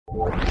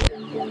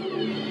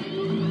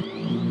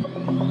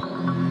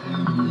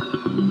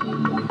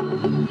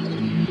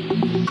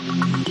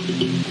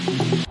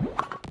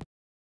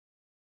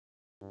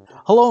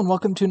Hello and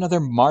welcome to another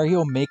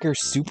Mario Maker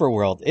Super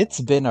World. It's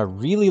been a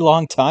really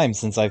long time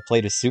since I've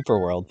played a Super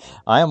World.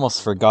 I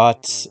almost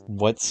forgot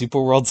what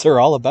Super Worlds are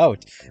all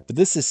about. But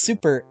this is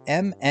Super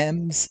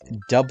M.M's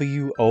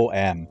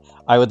WoM.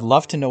 I would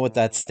love to know what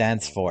that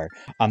stands for.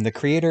 The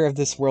creator of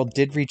this world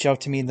did reach out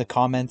to me in the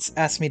comments,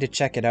 asked me to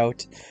check it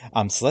out.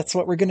 So that's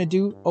what we're going to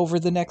do over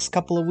the next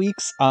couple of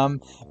weeks.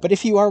 But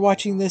if you are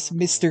watching this,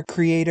 Mr.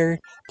 Creator,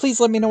 please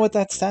let me know what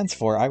that stands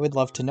for. I would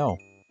love to know.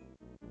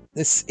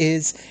 This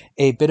is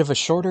a bit of a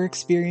shorter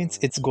experience.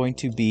 It's going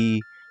to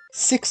be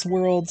 6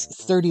 worlds,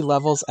 30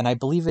 levels, and I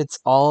believe it's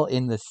all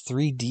in the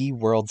 3D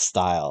world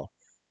style.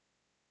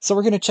 So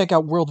we're going to check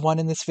out World 1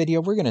 in this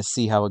video. We're going to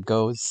see how it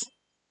goes.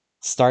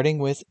 Starting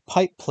with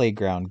Pipe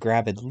Playground.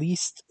 Grab at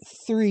least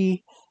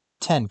 3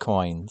 10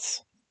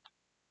 coins.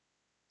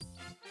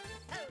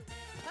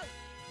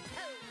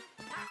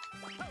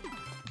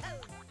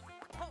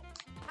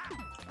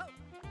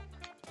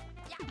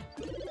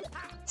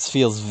 This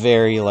feels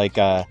very like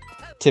a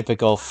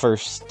typical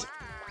first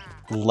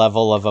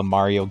level of a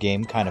Mario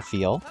game kind of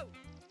feel.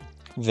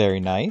 Very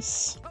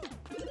nice.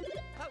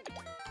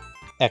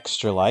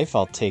 Extra life,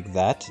 I'll take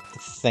that.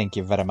 Thank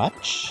you very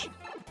much.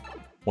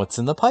 What's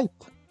in the pipe?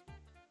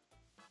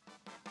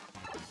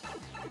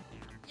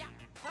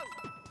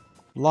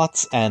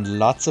 Lots and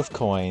lots of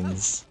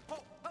coins.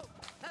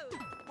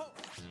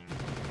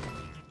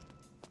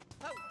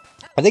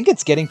 I think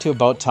it's getting to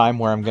about time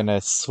where I'm gonna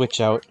switch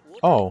out.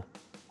 Oh,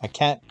 I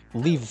can't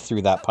leave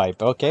through that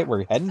pipe. Okay,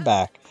 we're heading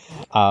back.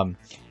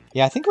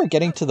 Yeah, I think we're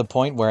getting to the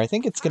point where I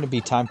think it's going to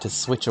be time to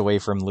switch away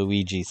from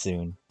Luigi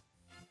soon.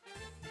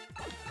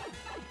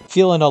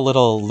 Feeling a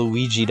little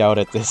Luigi'd out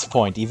at this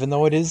point, even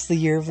though it is the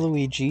year of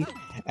Luigi,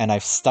 and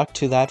I've stuck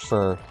to that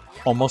for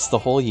almost the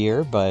whole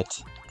year,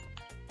 but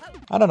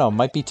I don't know,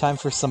 might be time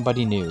for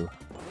somebody new.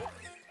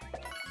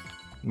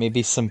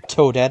 Maybe some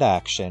Toadette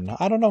action.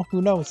 I don't know,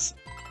 who knows?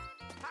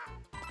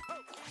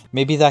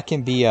 Maybe that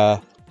can be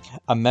a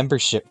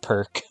membership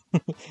perk.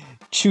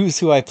 Choose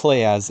who I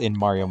play as in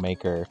Mario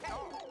Maker.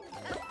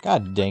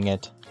 God dang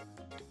it.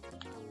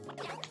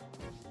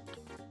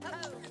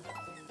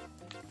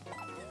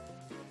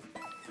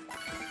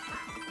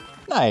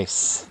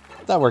 Nice.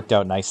 That worked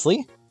out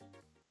nicely.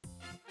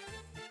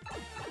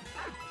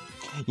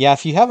 Yeah,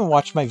 if you haven't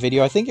watched my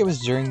video, I think it was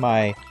during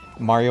my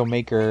Mario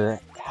Maker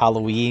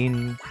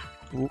Halloween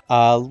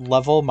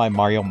level, my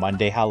Mario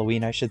Monday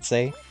Halloween, I should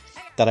say,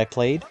 that I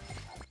played.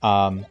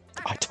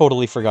 I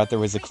totally forgot there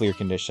was a clear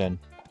condition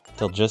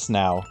till just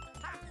now.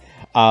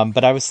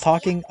 But I was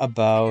talking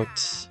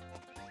about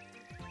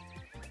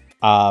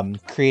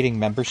creating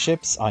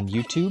memberships on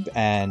YouTube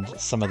and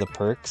some of the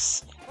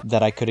perks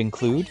that I could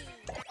include.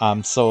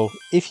 So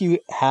if you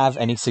have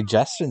any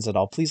suggestions at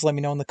all, please let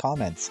me know in the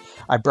comments.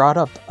 I brought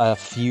up a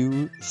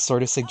few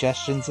sort of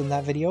suggestions in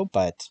that video,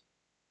 but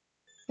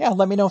yeah,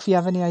 let me know if you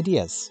have any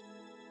ideas.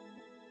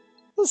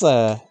 It was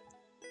a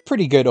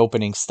pretty good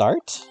opening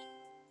start.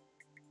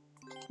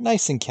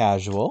 Nice and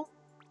casual.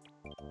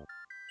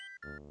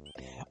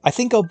 I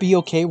think I'll be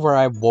okay where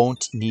I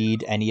won't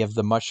need any of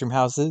the mushroom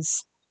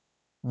houses.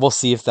 We'll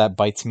see if that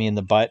bites me in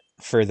the butt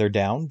further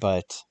down,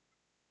 but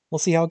we'll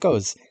see how it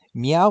goes.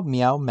 Meow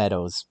Meow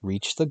Meadows.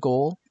 Reach the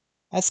goal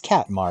as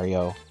Cat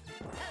Mario.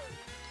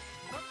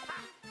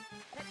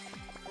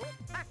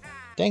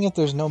 Dang it,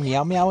 there's no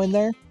Meow Meow in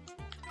there?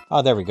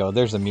 Oh, there we go.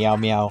 There's a Meow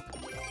Meow.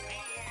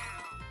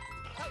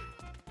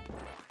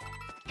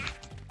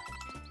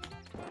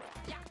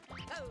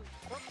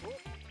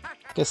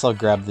 Guess I'll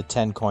grab the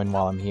 10 coin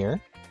while I'm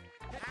here.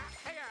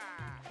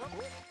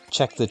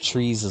 Check the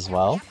trees as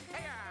well.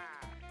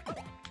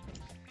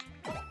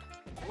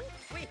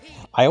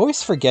 I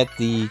always forget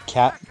the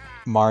Cat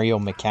Mario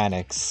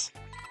mechanics.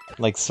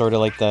 Like, sort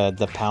of like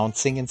the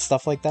pouncing and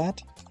stuff like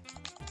that.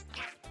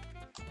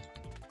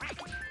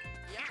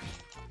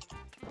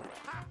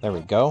 There we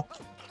go.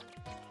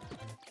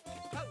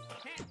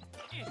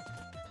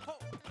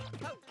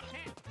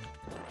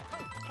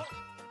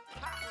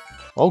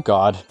 Oh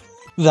god.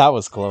 That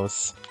was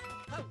close.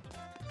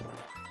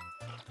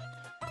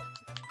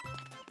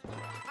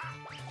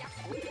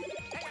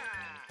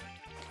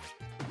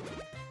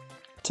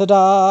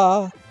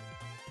 Ta-da!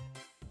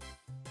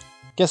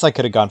 Guess I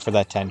could have gone for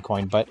that 10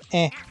 coin, but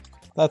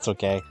that's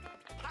okay.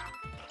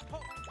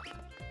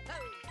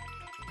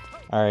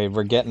 Alright,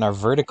 we're getting our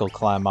vertical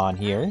climb on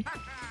here.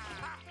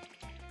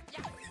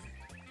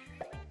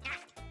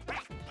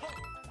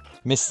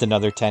 Missed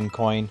another 10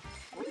 coin.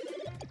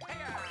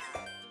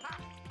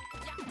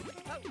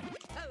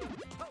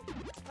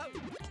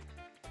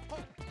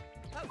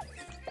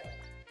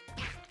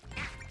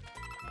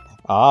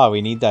 Ah,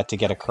 we need that to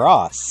get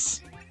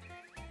across. I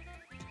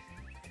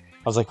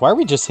was like, why are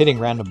we just hitting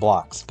random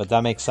blocks? But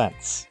that makes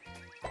sense.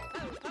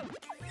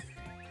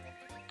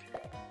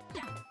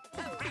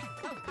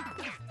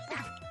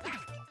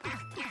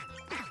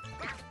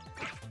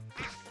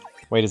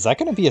 Wait, is that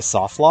going to be a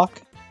soft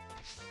lock?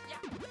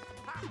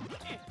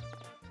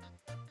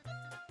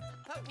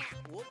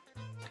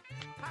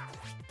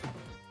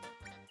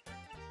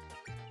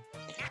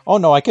 Oh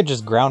no, I could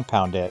just ground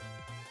pound it.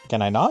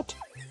 Can I not?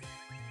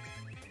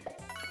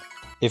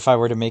 If I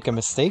were to make a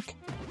mistake?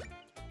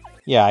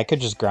 Yeah, I could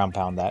just ground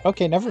pound that.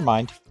 Okay, never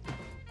mind.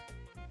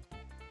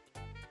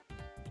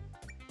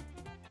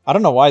 I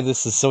don't know why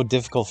this is so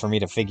difficult for me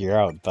to figure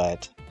out,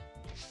 but...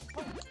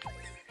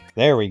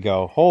 There we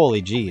go.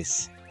 Holy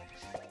jeez.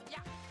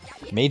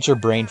 Major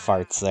brain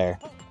farts there.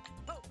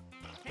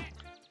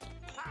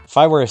 If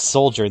I were a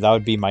soldier, that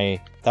would be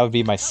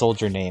my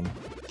soldier name.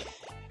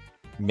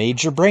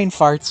 Major brain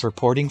farts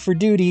reporting for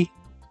duty.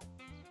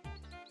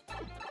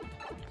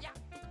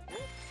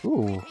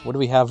 Ooh, what do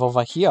we have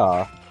over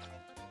here?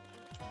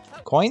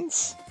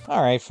 Coins?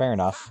 Alright, fair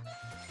enough.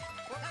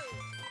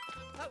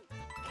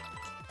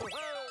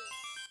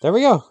 There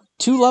we go.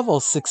 2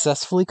 levels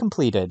successfully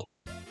completed.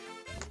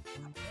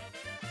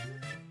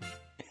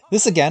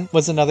 This again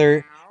was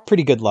another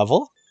pretty good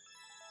level.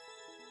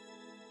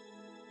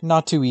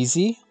 Not too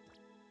easy.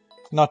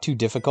 Not too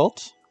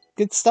difficult.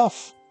 Good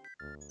stuff.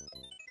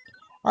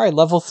 Alright,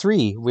 level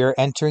 3. We're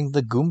entering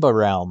the Goomba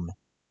realm.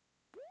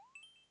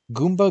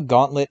 Goomba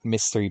Gauntlet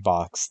Mystery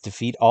Box.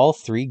 Defeat all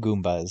 3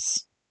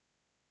 Goombas.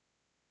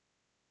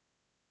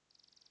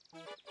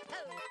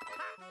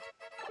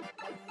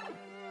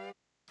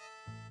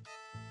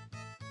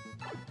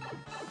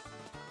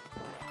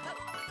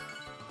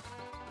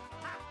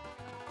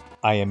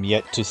 I am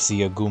yet to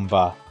see a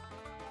Goomba.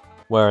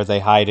 Where are they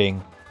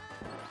hiding?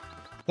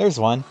 There's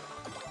one.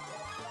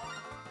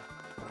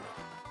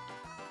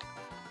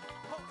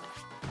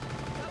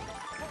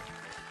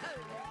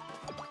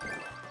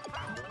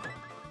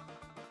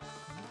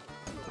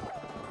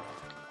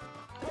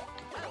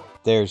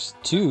 There's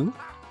 2.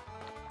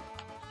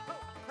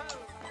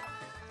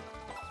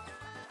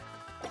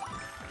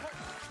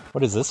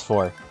 What is this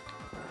for?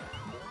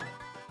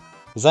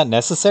 Is that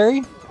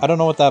necessary? I don't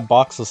know what that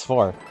box was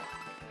for.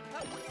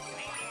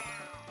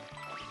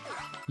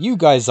 You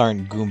guys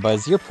aren't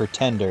Goombas, you're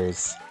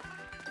pretenders.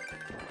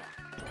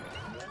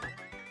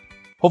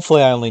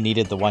 Hopefully I only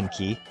needed the 1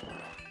 key.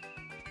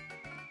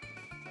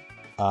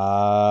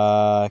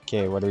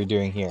 Okay, what are we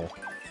doing here?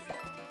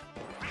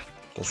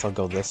 Guess I'll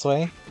go this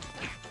way.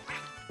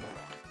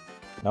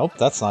 Nope,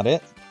 that's not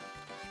it.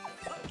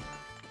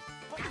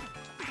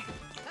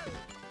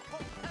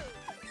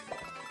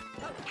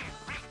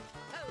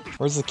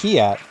 Where's the key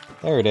at?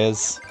 There it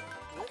is.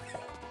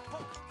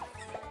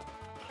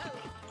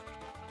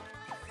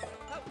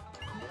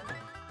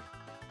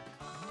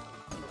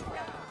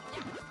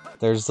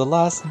 There's the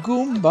last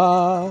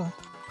Goomba!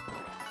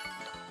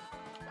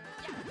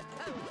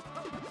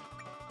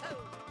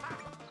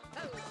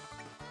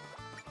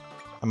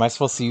 Am I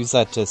supposed to use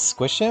that to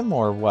squish him,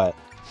 or what?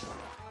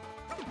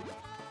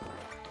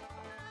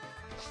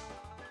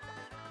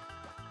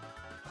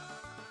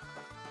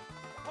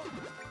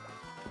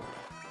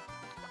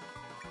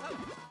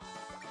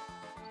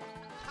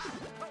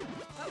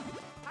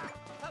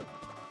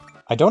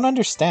 I don't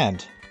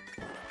understand.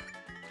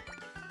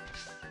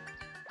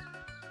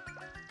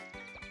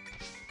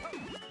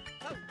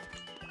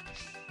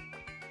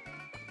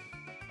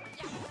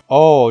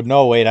 Oh,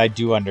 no, wait, I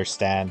do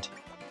understand.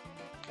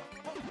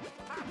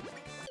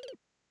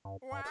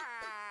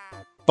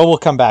 But we'll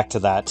come back to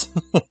that.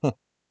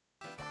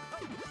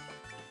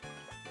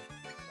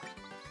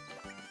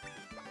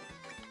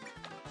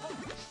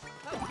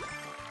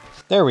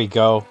 There we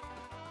go.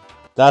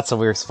 That's what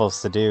we were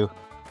supposed to do.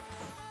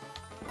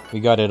 We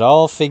got it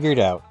all figured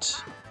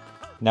out.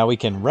 Now we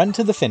can run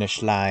to the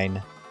finish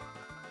line.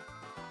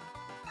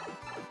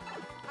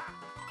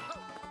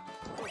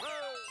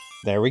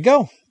 There we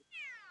go.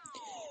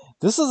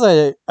 This is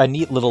a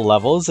neat little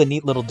level. It's a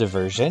neat little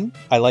diversion.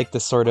 I like the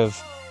sort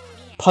of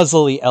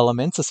puzzly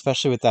elements,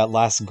 especially with that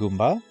last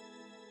Goomba.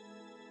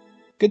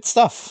 Good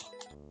stuff.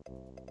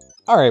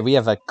 Alright, we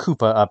have a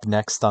Koopa up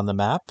next on the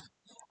map.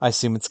 I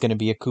assume it's going to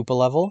be a Koopa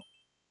level.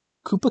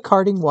 Koopa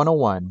Karting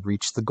 101.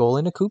 Reach the goal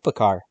in a Koopa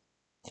car.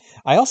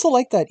 I also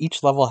like that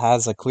each level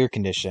has a clear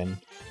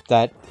condition,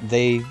 that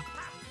they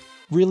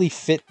really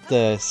fit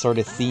the sort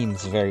of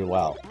themes very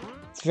well.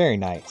 It's very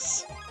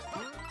nice.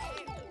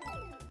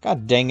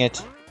 God dang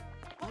it.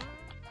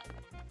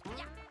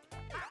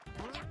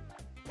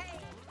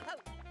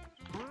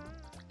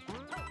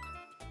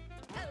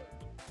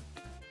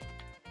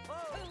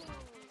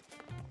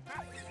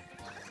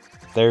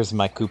 There's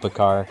my Koopa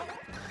car.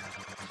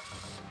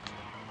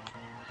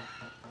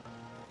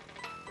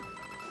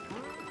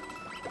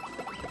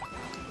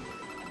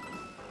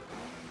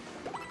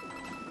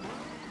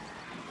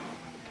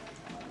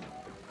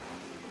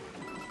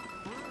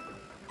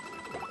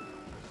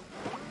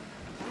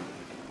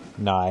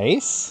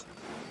 Nice.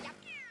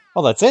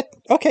 Oh, that's it?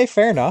 Okay,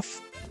 fair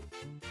enough.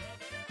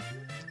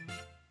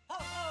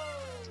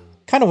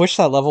 Kinda wish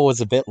that level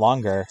was a bit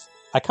longer.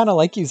 I kinda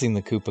like using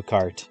the Koopa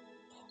cart.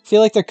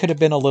 Feel like there could have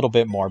been a little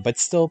bit more, but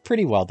still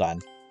pretty well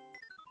done.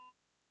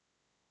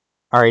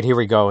 Alright, here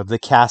we go. The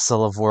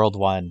Castle of World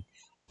 1.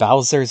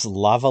 Bowser's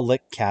Lava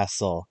Lick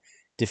Castle.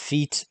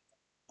 Defeat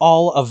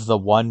all of the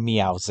one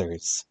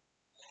Meowsers.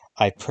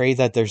 I pray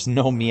that there's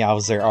no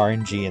Meowser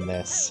RNG in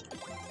this.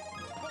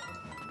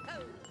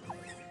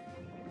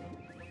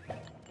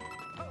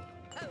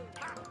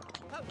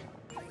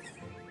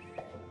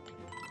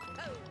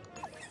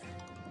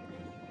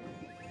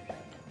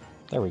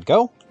 There we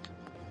go.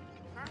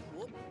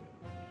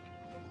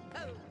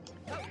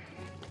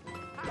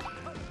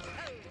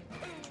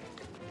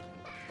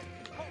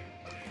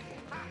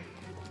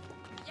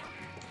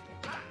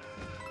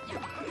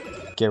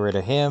 Get rid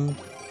of him.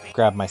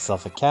 Grab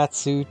myself a cat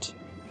suit.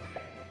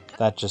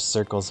 That just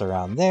circles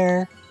around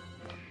there.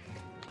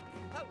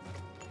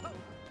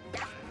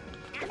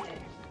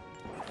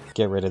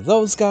 Get rid of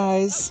those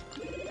guys.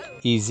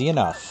 Easy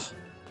enough.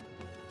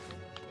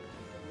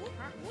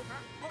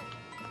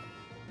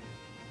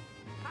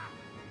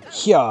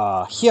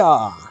 Hya!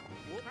 Hya!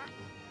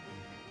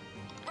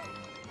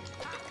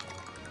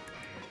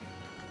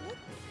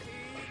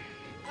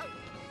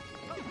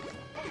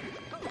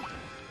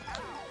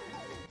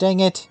 Dang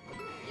it!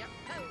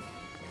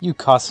 You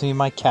cost me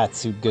my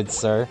catsuit, good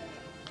sir.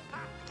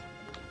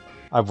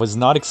 I was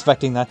not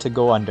expecting that to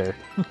go under.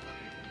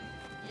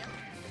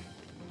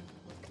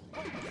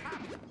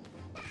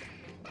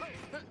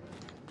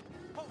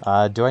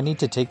 Do I need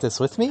to take this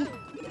with me?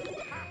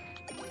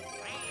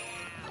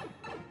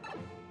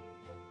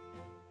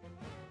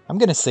 I'm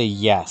gonna say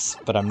yes,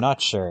 but I'm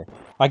not sure.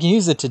 I can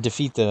use it to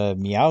defeat the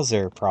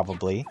Meowser,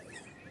 probably.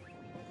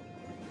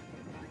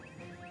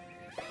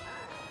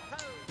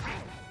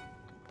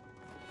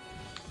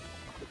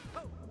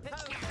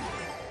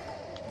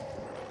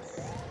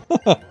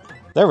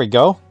 There we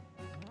go.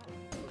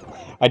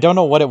 I don't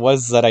know what it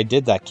was that I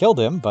did that killed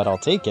him, but I'll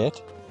take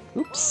it.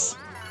 Oops.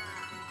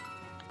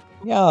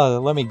 Yeah,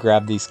 let me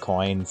grab these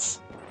coins.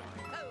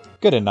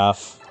 Good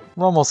enough.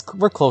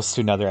 We're close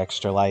to another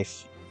extra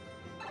life.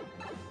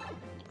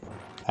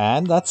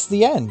 And that's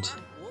the end.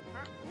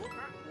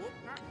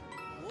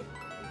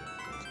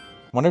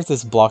 Wonder if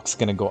this block's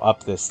gonna go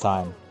up this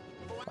time.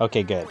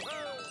 Okay, good.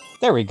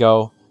 There we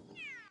go.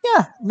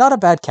 Yeah, not a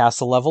bad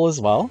castle level as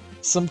well.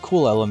 Some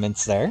cool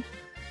elements there.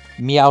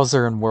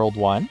 Meowser in World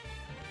 1.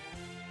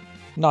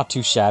 Not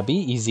too shabby,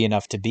 easy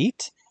enough to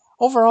beat.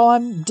 Overall,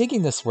 I'm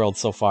digging this world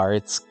so far.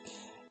 It's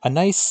a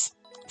nice,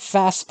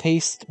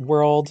 fast-paced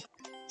world.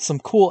 Some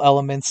cool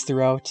elements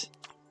throughout.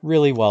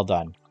 Really well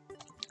done.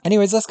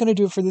 Anyways, that's going to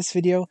do it for this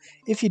video.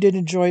 If you did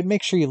enjoy,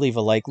 make sure you leave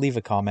a like, leave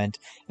a comment,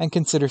 and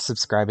consider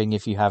subscribing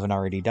if you haven't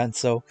already done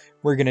so.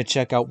 We're going to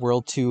check out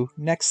World 2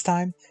 next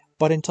time,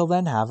 but until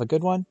then, have a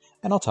good one,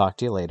 and I'll talk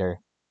to you later.